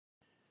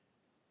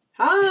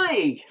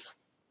Hi,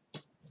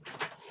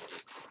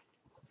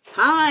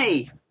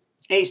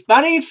 it's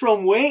Barry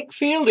from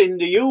Wakefield in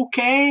the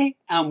UK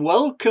and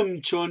welcome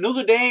to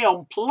another day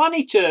on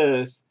planet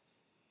Earth.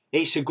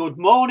 It's a good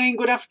morning,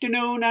 good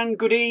afternoon and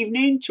good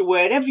evening to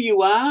wherever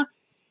you are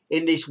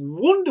in this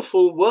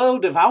wonderful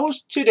world of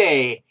ours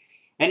today.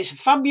 And it's a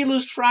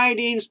fabulous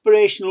Friday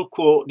inspirational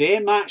quote day,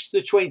 March the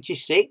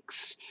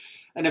 26th,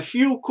 and a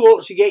few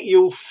quotes to get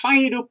you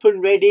fired up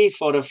and ready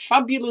for a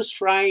fabulous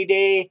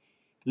Friday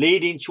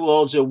leading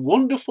towards a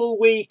wonderful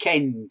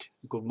weekend.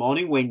 Good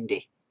morning,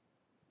 Wendy.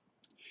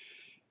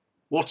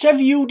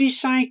 Whatever you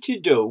decide to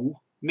do,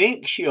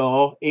 make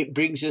sure it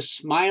brings a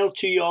smile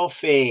to your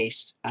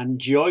face and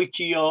joy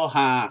to your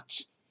heart.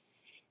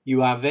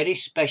 You are very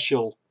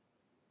special.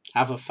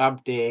 Have a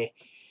fab day.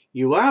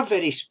 You are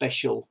very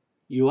special.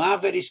 You are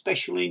very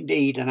special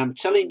indeed, and I'm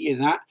telling you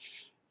that.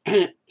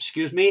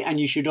 Excuse me, and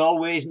you should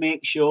always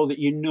make sure that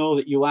you know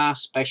that you are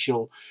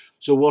special.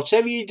 So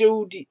whatever you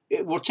do,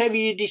 whatever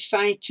you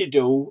decide to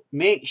do,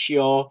 make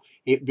sure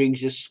it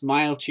brings a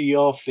smile to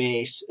your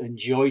face and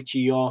joy to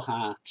your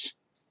heart.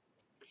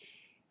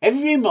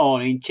 Every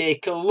morning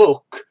take a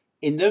look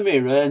in the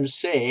mirror and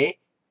say,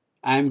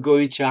 I'm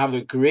going to have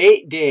a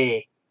great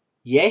day.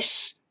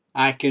 Yes,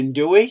 I can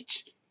do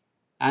it,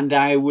 and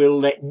I will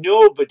let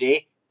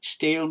nobody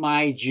steal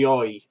my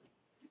joy.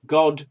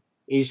 God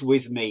is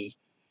with me.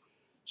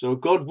 So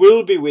God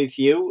will be with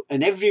you,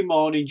 and every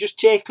morning just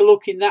take a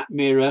look in that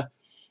mirror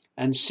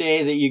and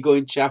say that you're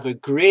going to have a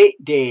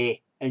great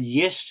day, and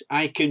yes,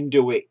 I can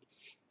do it,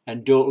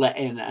 and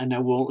I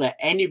won't let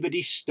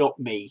anybody stop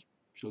me.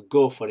 So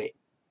go for it.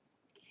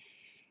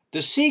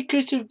 The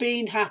secret of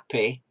being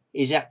happy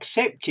is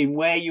accepting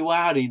where you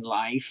are in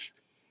life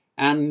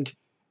and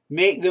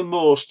make the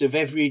most of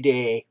every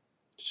day.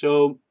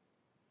 So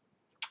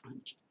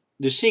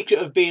the secret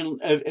of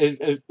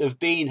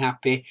being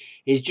happy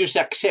is just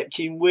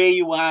accepting where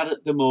you are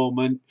at the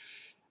moment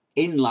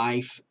in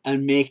life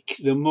and make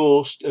the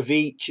most of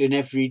each and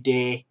every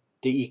day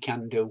that you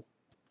can do.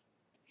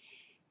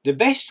 The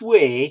best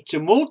way to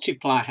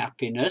multiply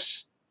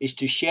happiness is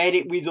to share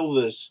it with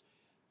others.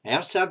 I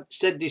have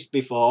said this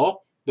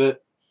before,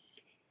 but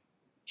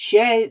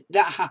share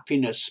that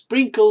happiness,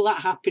 sprinkle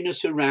that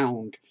happiness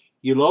around.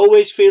 You'll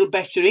always feel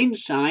better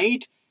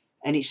inside,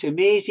 and it's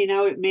amazing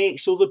how it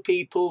makes other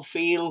people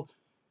feel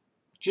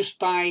just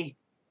by,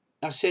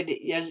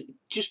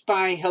 just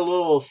by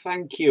hello,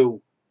 thank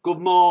you, good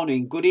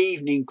morning, good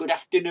evening, good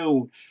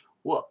afternoon.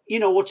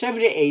 Whatever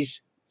it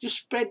is, just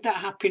spread that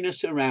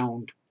happiness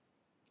around.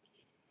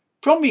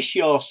 Promise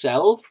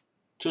yourself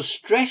to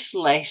stress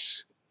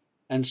less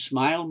and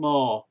smile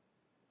more,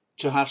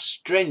 to have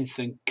strength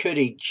and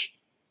courage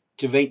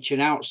to venture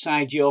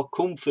outside your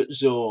comfort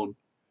zone,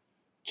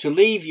 to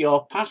leave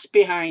your past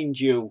behind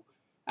you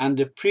and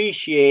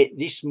appreciate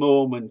this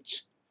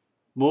moment.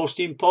 Most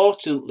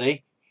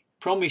importantly,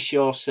 promise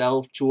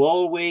yourself to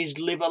always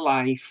live a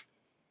life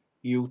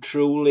you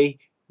truly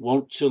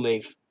want to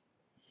live.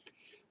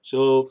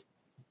 So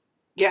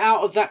get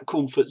out of that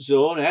comfort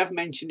zone. I have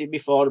mentioned it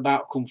before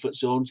about comfort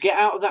zones. Get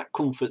out of that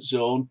comfort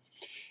zone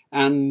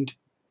and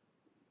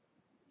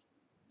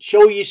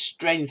show your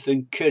strength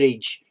and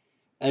courage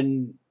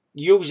and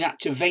use that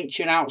to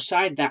venture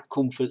outside that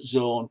comfort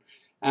zone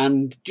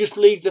and just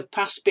leave the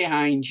past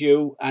behind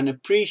you and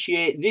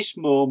appreciate this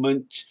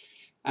moment,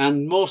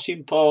 and most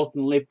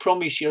importantly,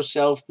 promise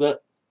yourself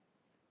that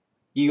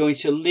you're going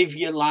to live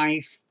your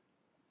life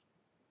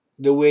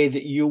the way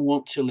that you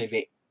want to live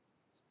it.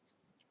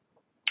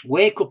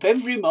 Wake up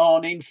every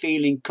morning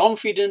feeling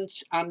confident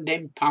and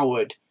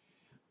empowered.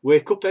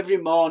 Wake up every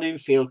morning,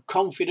 feel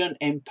confident,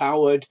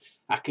 empowered.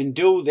 I can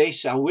do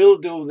this, I will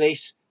do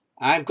this,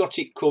 I've got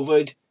it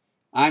covered,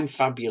 I'm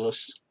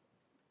fabulous.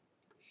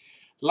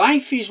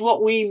 Life is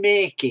what we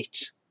make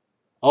it.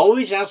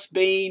 Always has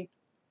been,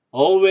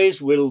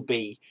 always will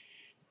be.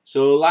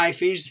 So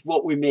life is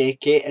what we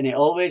make it, and it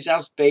always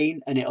has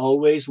been, and it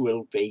always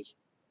will be.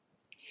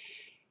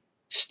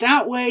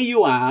 Start where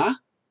you are,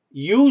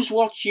 use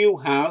what you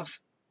have,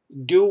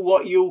 do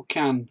what you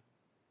can.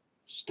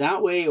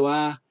 Start where you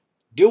are,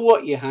 do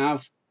what you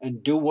have,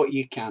 and do what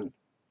you can.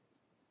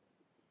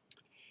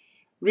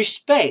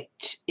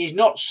 Respect is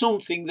not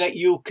something that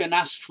you can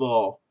ask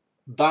for,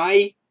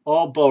 buy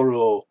or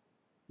borrow.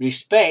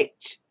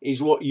 Respect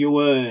is what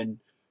you earn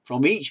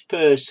from each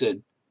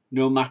person,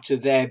 no matter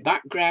their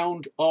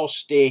background or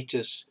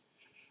status.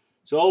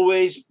 So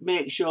always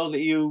make sure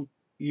that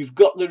you've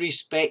got the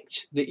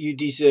respect that you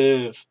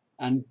deserve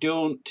and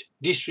don't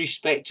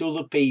disrespect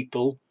other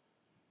people.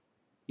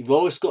 You've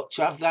always got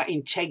to have that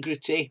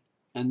integrity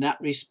and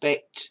that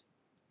respect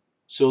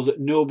so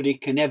that nobody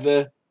can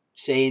ever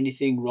say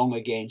anything wrong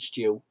against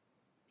you.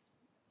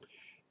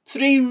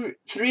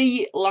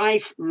 Three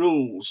life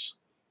rules.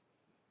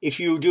 If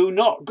you do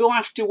not go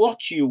after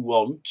what you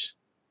want,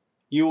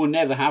 you will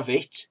never have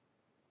it.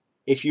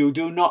 If you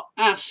do not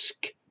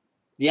ask,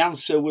 the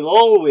answer will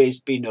always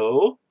be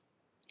no.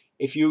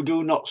 If you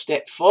do not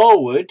step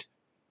forward,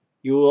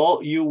 you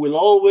will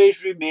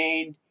always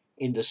remain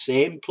in the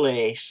same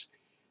place.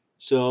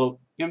 So,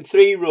 them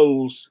 3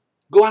 rules.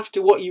 Go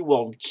after what you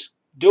want.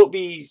 Don't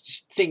be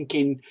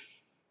thinking,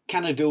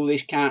 can I do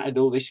this, can't I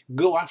do this?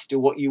 Go after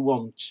what you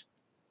want,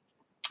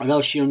 or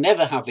else you'll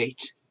never have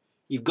it.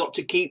 You've got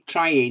to keep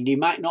trying. You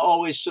might not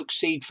always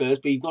succeed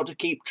first, but you've got to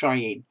keep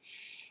trying.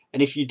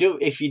 And if you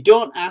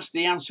don't ask,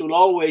 the answer will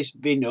always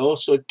be no.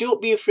 So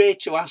don't be afraid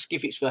to ask.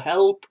 If it's for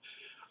help,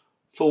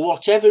 for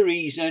whatever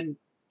reason,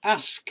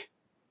 ask.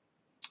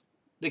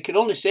 They can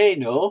only say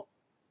no,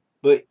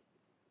 but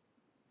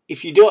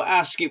if you don't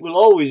ask, it will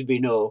always be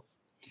no.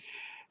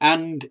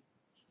 And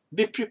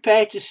be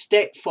prepared to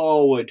step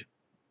forward,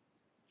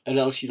 or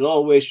else you'll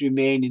always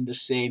remain in the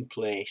same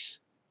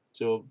place.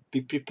 So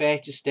be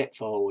prepared to step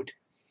forward.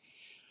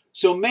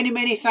 So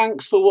many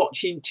thanks for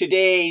watching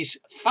today's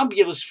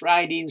Fabulous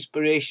Friday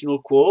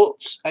Inspirational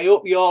Quotes. I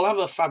hope you all have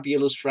a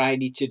fabulous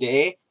Friday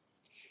today.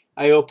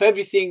 I hope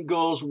everything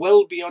goes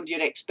well beyond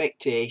your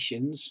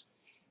expectations.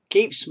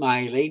 Keep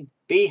smiling,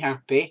 be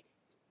happy,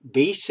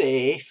 be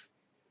safe,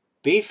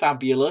 be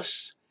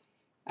fabulous,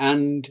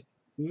 and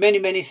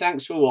many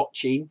thanks for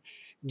watching.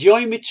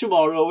 Join me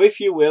tomorrow, if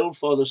you will,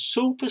 for the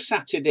Super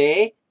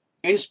Saturday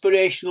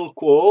Inspirational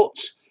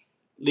Quotes,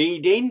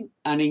 leading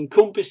and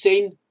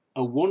encompassing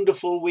a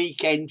wonderful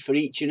weekend for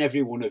each and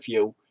every one of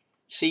you.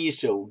 See you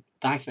soon.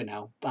 Bye for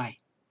now. Bye.